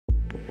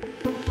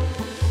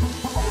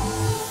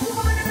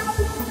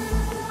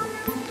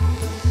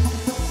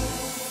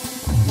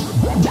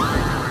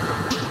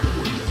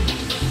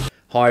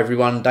Hi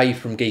everyone, Dave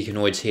from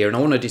Geekanoids here, and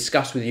I want to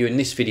discuss with you in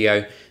this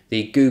video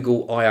the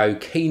Google I/O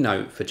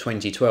keynote for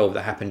 2012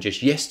 that happened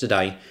just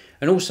yesterday,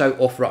 and also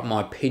offer up my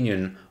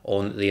opinion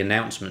on the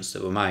announcements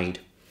that were made.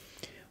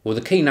 Well,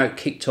 the keynote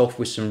kicked off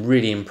with some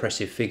really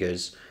impressive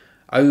figures.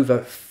 Over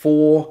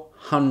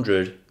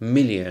 400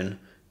 million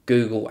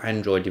Google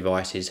Android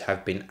devices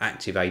have been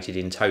activated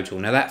in total.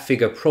 Now that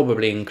figure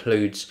probably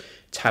includes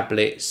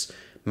tablets,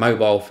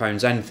 mobile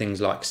phones and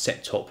things like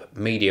set-top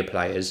media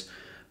players.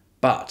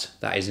 But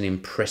that is an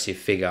impressive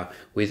figure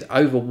with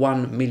over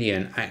 1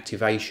 million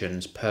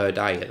activations per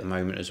day at the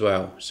moment as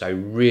well. So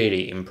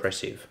really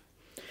impressive.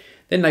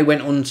 Then they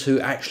went on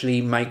to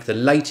actually make the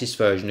latest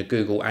version of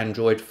Google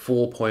Android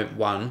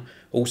 4.1,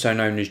 also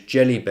known as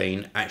Jelly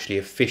Bean, actually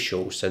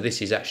official. So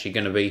this is actually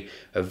going to be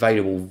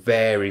available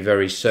very,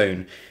 very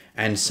soon.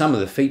 And some of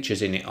the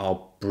features in it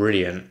are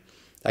brilliant.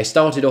 They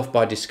started off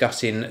by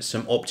discussing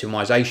some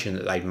optimization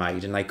that they'd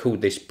made, and they called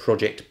this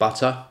Project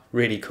Butter.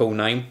 Really cool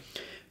name.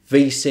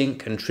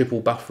 VSync and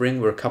triple buffering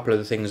were a couple of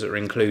the things that are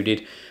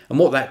included, and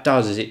what that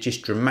does is it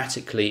just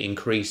dramatically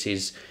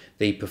increases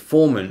the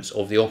performance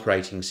of the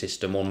operating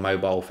system on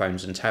mobile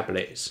phones and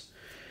tablets.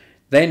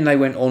 Then they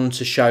went on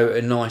to show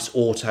a nice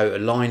auto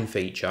align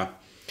feature,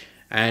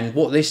 and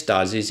what this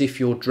does is if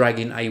you're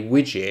dragging a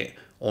widget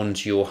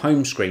onto your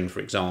home screen, for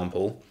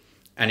example,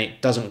 and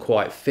it doesn't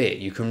quite fit,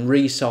 you can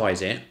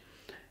resize it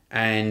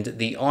and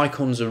the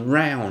icons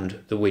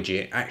around the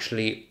widget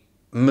actually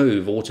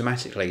move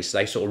automatically, so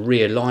they sort of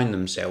realign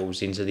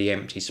themselves into the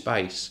empty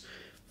space.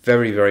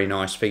 Very, very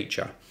nice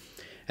feature.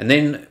 And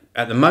then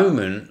at the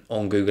moment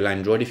on Google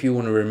Android, if you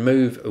want to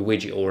remove a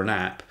widget or an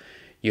app,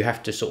 you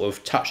have to sort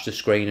of touch the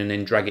screen and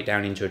then drag it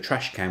down into a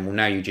trash can. Well,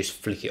 now you just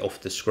flick it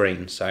off the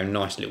screen, so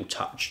nice little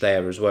touch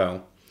there as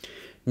well.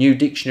 New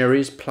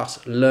dictionaries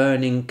plus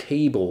learning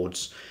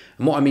keyboards.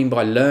 And what I mean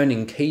by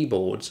learning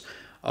keyboards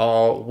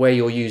are where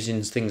you're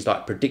using things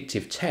like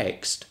predictive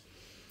text.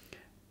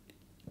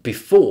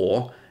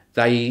 Before,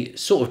 they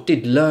sort of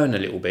did learn a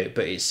little bit,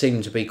 but it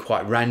seemed to be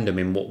quite random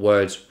in what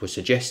words were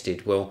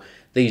suggested. Well,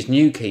 these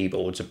new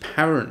keyboards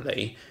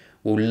apparently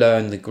will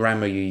learn the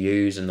grammar you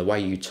use and the way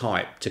you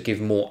type to give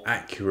more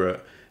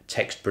accurate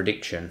text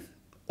prediction.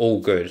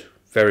 All good.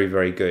 Very,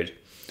 very good.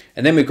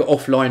 And then we've got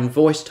offline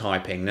voice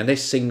typing. Now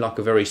this seemed like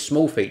a very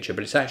small feature,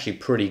 but it's actually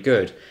pretty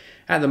good.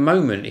 At the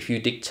moment, if you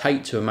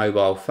dictate to a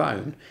mobile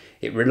phone,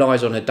 it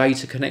relies on a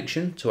data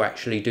connection to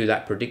actually do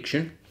that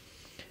prediction.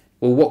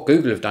 Well, what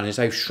Google have done is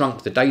they've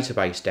shrunk the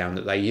database down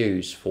that they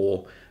use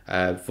for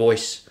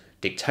voice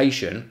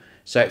dictation,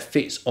 so it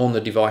fits on the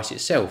device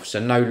itself. So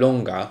no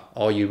longer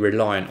are you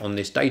reliant on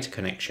this data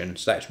connection.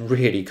 So that's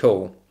really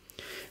cool.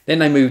 Then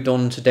they moved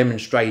on to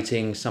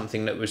demonstrating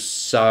something that was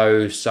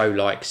so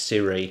like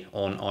Siri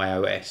on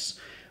iOS,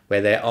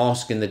 where they're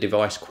asking the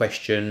device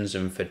questions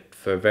and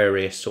for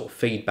various sort of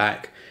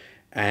feedback,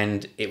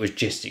 and it was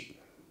just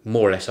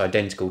more or less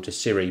identical to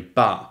Siri,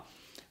 but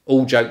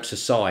all jokes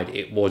aside,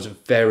 it was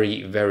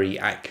very, very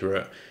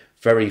accurate,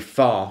 very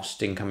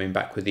fast in coming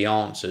back with the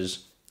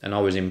answers, and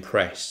I was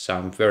impressed, so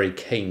I'm very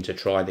keen to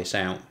try this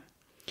out.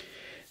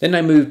 Then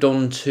they moved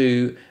on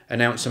to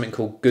announce something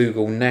called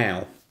Google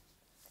Now.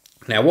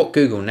 Now what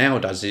Google Now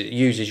does is it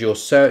uses your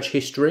search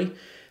history,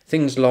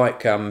 things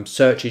like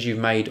searches you've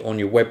made on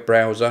your web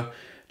browser,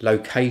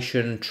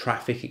 location,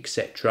 traffic,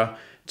 etc.,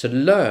 to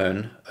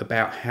learn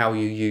about how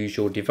you use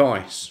your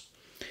device.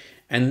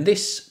 And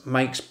this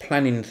makes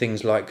planning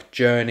things like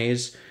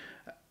journeys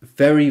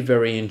very,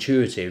 very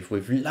intuitive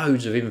with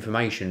loads of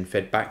information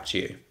fed back to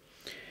you.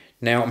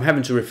 Now I'm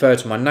having to refer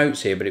to my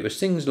notes here, but it was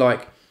things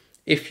like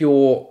if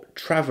you're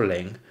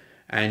traveling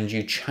and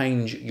you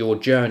change your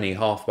journey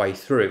halfway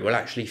through, it will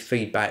actually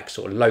feed back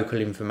sort of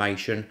local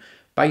information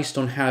based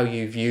on how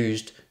you've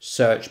used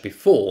search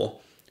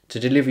before to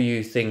deliver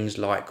you things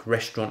like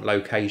restaurant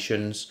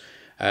locations.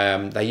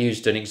 They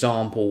used an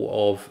example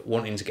of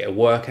wanting to get a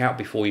workout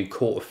before you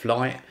caught a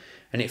flight,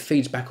 and it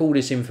feeds back all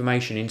this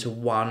information into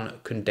one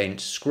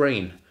condensed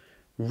screen.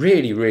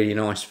 Really, really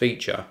nice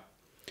feature.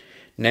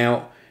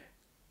 Now,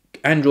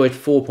 Android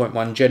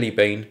 4.1 Jelly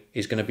Bean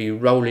is going to be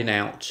rolling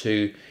out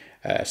to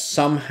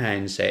some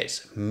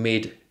handsets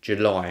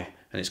mid-July,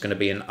 and it's going to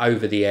be an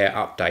over-the-air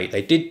update.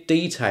 They did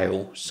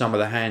detail some of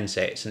the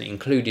handsets, and it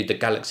included the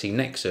Galaxy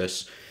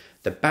Nexus.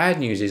 The bad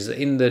news is that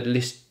in the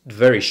list,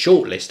 very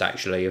short list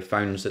actually, of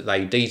phones that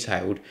they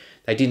detailed,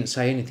 they didn't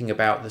say anything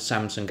about the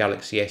Samsung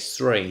Galaxy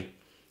S3.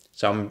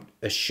 So I'm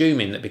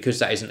assuming that because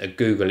that isn't a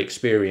Google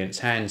Experience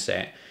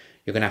handset,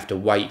 you're going to have to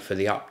wait for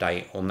the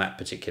update on that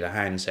particular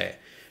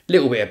handset.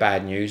 Little bit of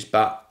bad news,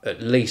 but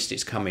at least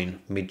it's coming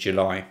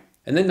mid-July.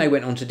 And then they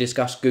went on to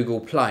discuss Google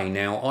Play.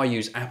 Now, I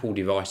use Apple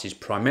devices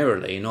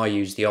primarily, and I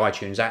use the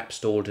iTunes App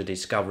Store to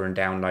discover and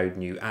download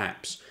new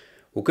apps.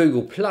 Well,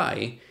 Google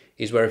Play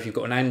is where if you've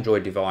got an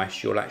Android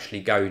device, you'll actually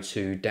go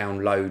to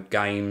download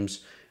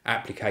games,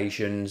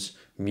 applications,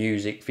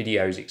 music,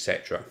 videos,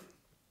 etc.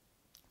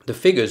 The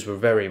figures were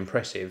very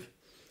impressive.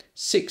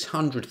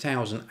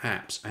 600,000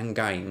 apps and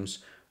games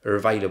are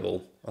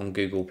available on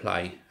Google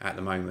Play at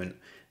the moment.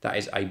 That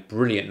is a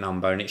brilliant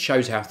number, and it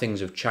shows how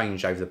things have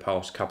changed over the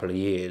past couple of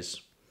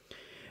years.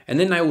 And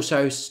then they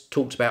also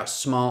talked about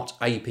smart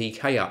APK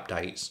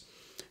updates.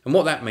 And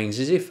what that means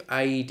is if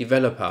a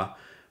developer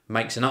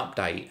makes an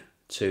update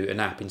to an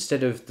app,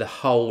 instead of the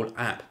whole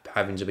app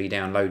having to be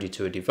downloaded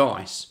to a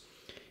device,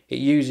 it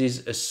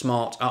uses a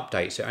smart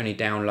update, so it only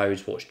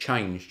downloads what's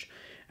changed.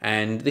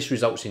 And this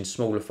results in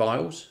smaller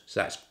files, so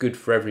that's good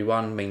for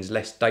everyone, means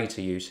less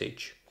data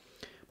usage.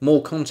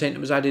 More content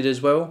was added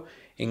as well,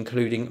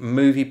 including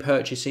movie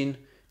purchasing,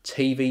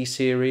 TV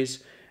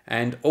series,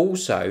 and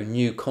also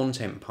new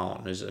content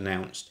partners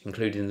announced,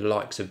 including the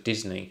likes of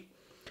Disney.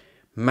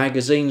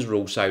 Magazines were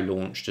also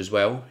launched as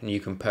well, and you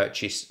can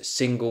purchase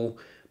single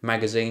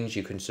magazines,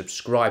 you can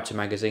subscribe to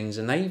magazines,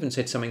 and they even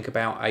said something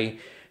about a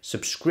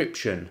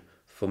subscription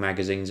for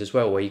magazines as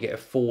well, where you get a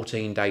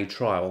 14-day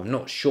trial. I'm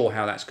not sure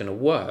how that's going to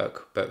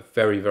work, but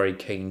very, very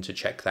keen to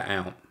check that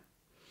out.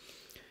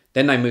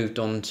 Then they moved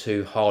on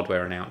to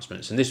hardware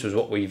announcements, and this was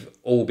what we've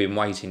all been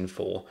waiting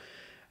for.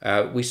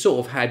 We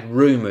sort of had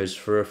rumours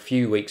for a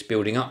few weeks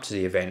building up to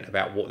the event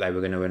about what they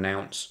were going to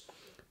announce.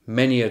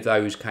 Many of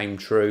those came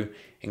true,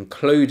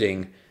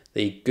 including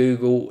the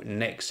Google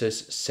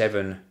Nexus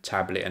 7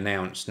 tablet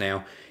announced.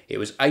 Now, it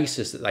was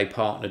Asus that they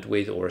partnered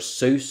with, or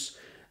Asus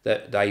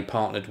that they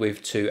partnered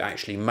with to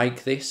actually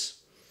make this.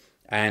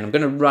 And I'm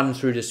going to run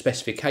through the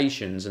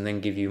specifications and then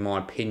give you my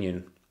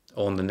opinion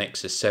on the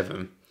Nexus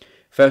 7.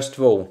 First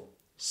of all,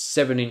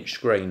 7-inch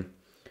screen,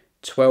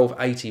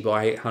 1280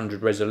 by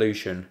 800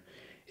 resolution.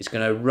 It's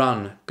going to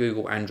run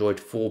Google Android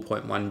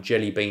 4.1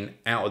 Jelly Bean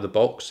out of the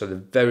box, so the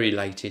very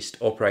latest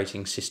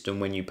operating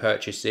system when you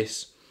purchase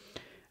this.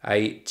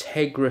 A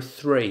Tegra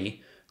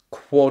 3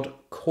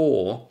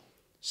 quad-core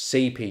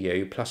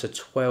CPU plus a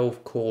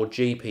 12-core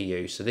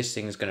GPU, so this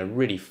thing is going to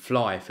really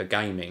fly for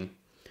gaming.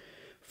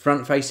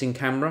 Front-facing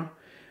camera,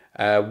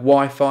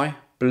 Wi-Fi,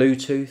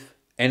 Bluetooth,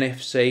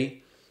 NFC,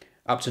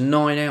 up to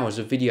 9 hours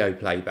of video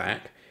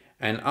playback,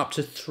 and up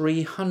to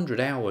 300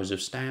 hours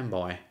of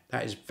standby.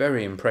 That is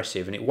very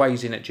impressive, and it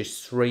weighs in at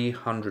just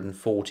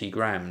 340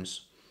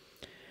 grams.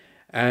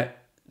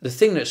 The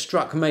thing that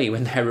struck me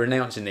when they were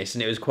announcing this,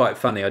 and it was quite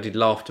funny, I did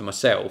laugh to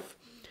myself,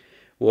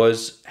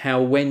 was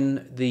how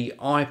when the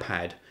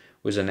iPad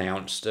was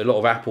announced, a lot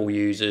of Apple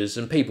users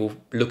and people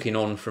looking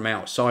on from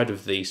outside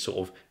of the sort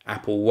of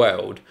Apple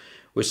world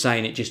were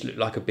saying it just looked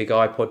like a big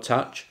iPod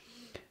Touch.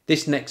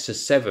 This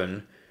Nexus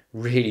 7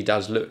 really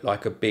does look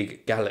like a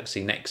big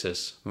Galaxy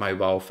Nexus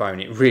mobile phone.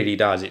 It really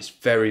does. It's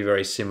very,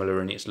 very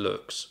similar in its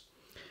looks.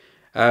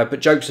 But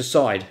jokes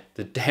aside,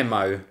 the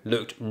demo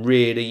looked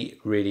really,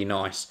 really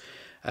nice.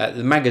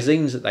 The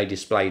magazines that they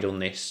displayed on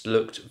this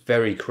looked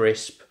very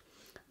crisp.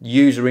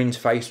 User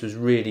interface was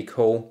really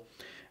cool.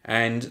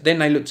 And then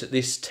they looked at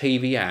this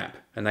TV app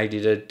and they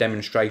did a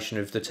demonstration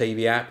of the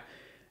TV app.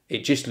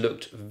 It just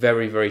looked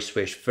very, very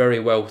swish, very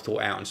well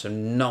thought out, and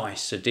some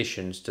nice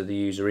additions to the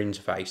user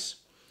interface.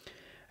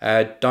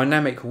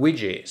 Dynamic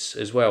widgets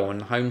as well on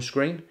the home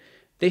screen.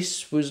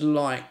 This was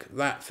like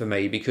that for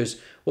me, because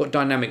what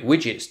dynamic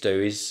widgets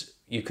do is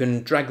you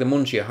can drag them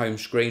onto your home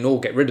screen or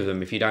get rid of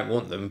them if you don't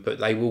want them, but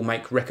they will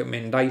make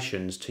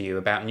recommendations to you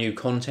about new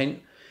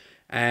content,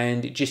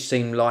 and it just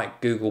seemed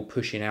like Google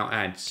pushing out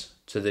ads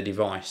to the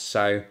device.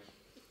 So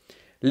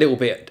a little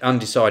bit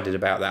undecided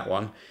about that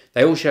one.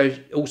 They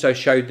also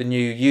showed the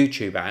new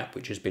YouTube app,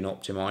 which has been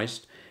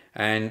optimized,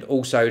 and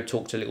also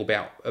talked a little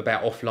bit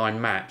about offline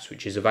maps,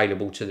 which is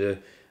available to the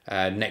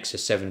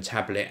Nexus 7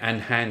 tablet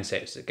and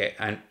handsets that get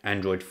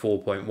Android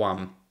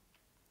 4.1.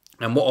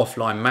 And what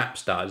offline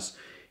maps does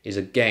is,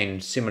 again,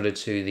 similar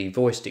to the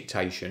voice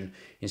dictation.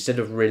 Instead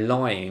of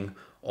relying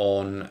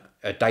on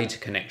a data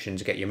connection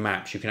to get your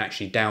maps, you can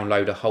actually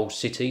download a whole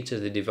city to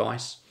the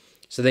device.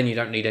 So then you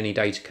don't need any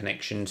data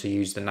connection to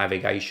use the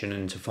navigation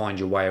and to find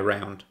your way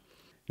around.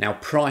 Now,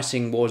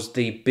 pricing was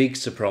the big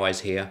surprise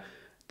here.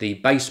 The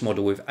base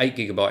model with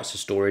 8GB of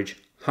storage,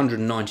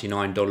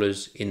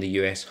 $199 in the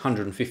US,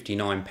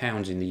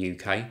 £159 in the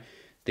UK.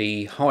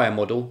 The higher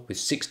model with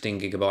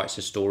 16GB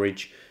of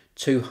storage,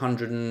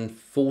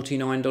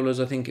 $249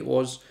 I think it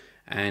was,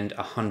 and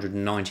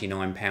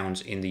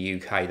 £199 in the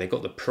UK. They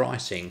got the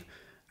pricing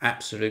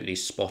absolutely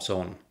spot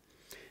on.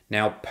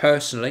 Now,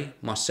 personally,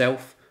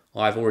 myself,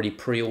 I've already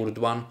pre-ordered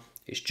one.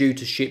 It's due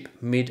to ship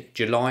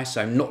mid-July,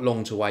 so not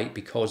long to wait,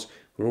 because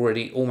we're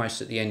already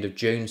almost at the end of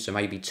June, so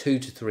maybe 2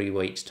 to 3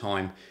 weeks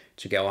time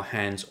to get our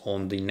hands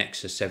on the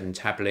Nexus 7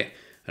 tablet,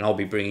 and I'll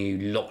be bringing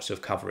you lots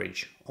of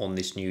coverage on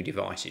this new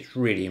device. It's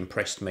really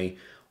impressed me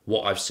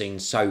what I've seen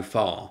so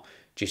far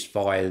just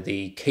via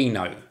the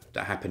keynote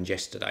that happened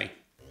yesterday.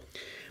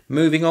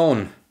 Moving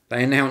on,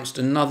 they announced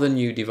another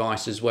new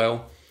device as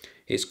well.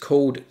 It's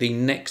called the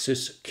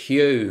Nexus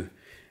Q,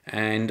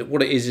 and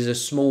what it is a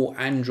small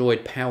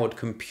Android powered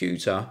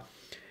computer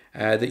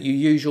that you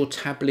use your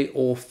tablet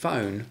or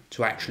phone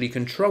to actually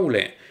control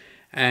it.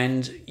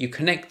 And you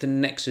connect the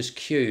Nexus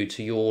Q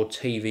to your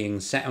TV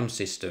and sound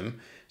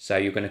system. So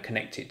you're going to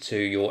connect it to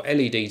your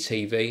LED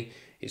TV.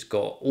 It's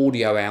got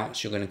audio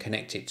outs. You're going to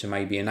connect it to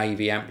maybe an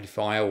AV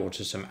amplifier or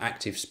to some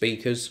active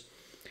speakers.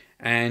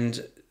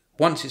 And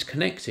once it's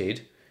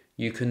connected,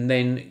 you can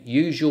then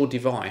use your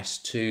device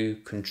to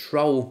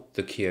control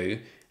the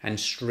Q and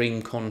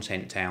stream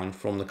content down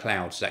from the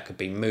cloud. So that could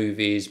be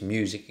movies,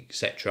 music,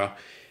 etc.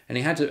 And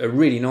it had a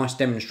really nice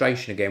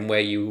demonstration again where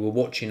you were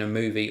watching a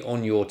movie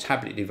on your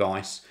tablet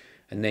device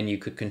and then you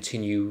could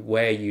continue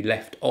where you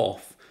left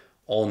off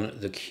on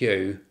the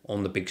Q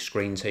on the big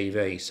screen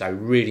TV. So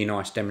really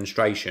nice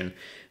demonstration.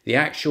 The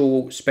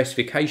actual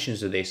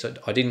specifications of this,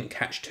 I didn't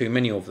catch too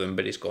many of them,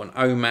 but it's got an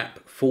OMAP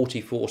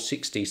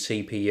 4460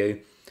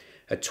 CPU,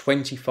 a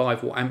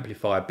 25-watt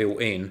amplifier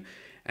built in,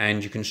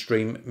 and you can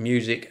stream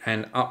music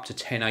and up to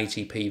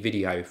 1080p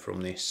video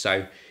from this.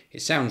 So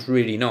it sounds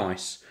really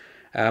nice.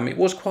 It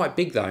was quite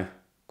big though,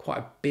 quite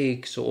a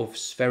big sort of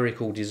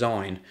spherical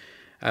design.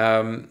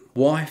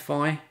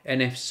 Wi-Fi,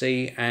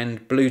 NFC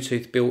and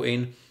Bluetooth built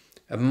in,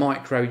 a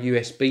micro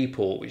USB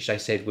port which they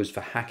said was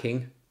for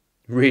hacking.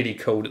 Really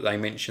cool that they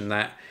mentioned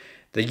that.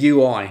 The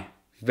UI,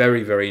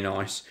 very, very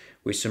nice,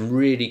 with some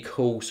really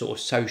cool sort of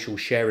social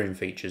sharing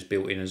features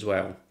built in as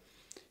well.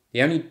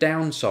 The only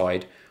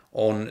downside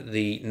on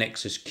the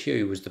Nexus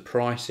Q was the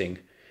pricing,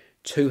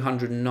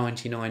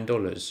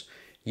 $299,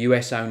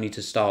 US only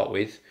to start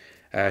with,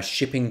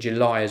 shipping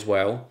July as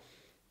well,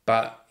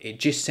 but it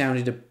just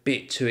sounded a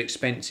bit too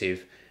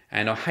expensive.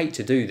 And I hate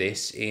to do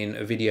this in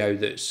a video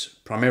that's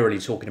primarily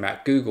talking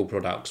about Google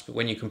products, but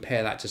when you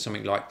compare that to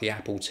something like the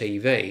Apple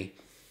TV,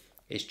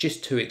 it's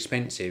just too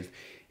expensive.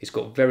 It's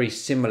got very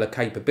similar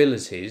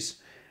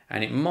capabilities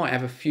and it might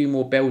have a few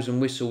more bells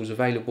and whistles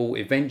available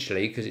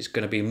eventually because it's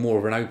going to be more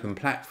of an open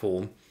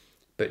platform,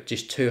 but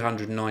just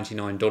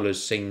 $299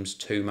 seems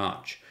too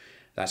much.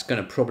 That's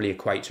going to probably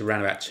equate to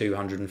around about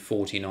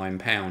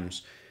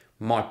 £249.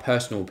 My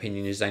personal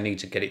opinion is they need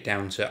to get it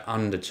down to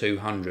under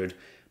 200,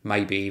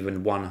 maybe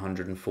even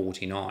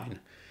 149.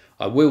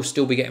 I will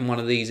still be getting one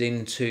of these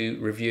in to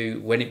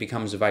review when it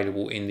becomes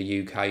available in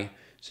the UK,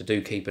 so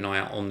do keep an eye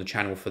out on the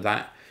channel for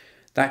that.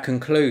 That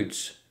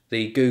concludes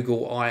the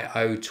Google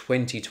I/O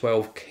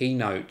 2012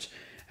 keynote,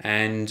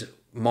 and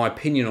my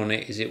opinion on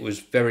it is it was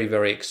very,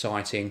 very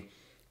exciting.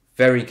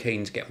 Very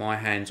keen to get my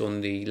hands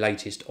on the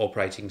latest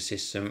operating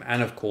system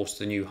and of course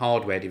the new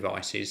hardware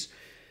devices.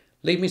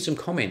 Leave me some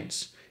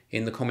comments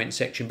in the comment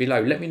section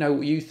below. Let me know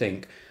what you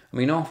think. I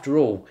mean, after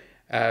all,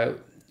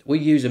 we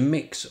use a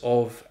mix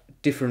of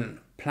different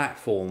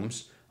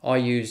platforms. I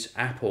use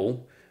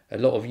Apple. A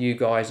lot of you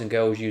guys and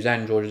girls use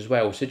Android as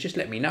well. So just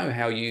let me know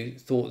how you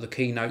thought the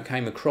keynote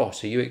came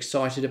across. Are you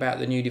excited about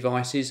the new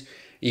devices?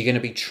 Are you going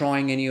to be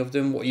trying any of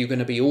them? What are you going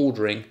to be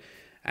ordering?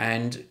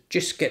 And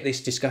just get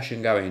this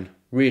discussion going.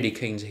 Really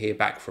keen to hear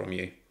back from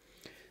you.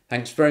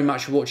 Thanks very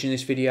much for watching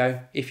this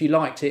video. If you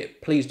liked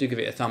it, please do give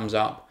it a thumbs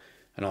up,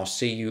 and I'll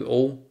see you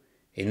all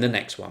in the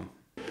next one.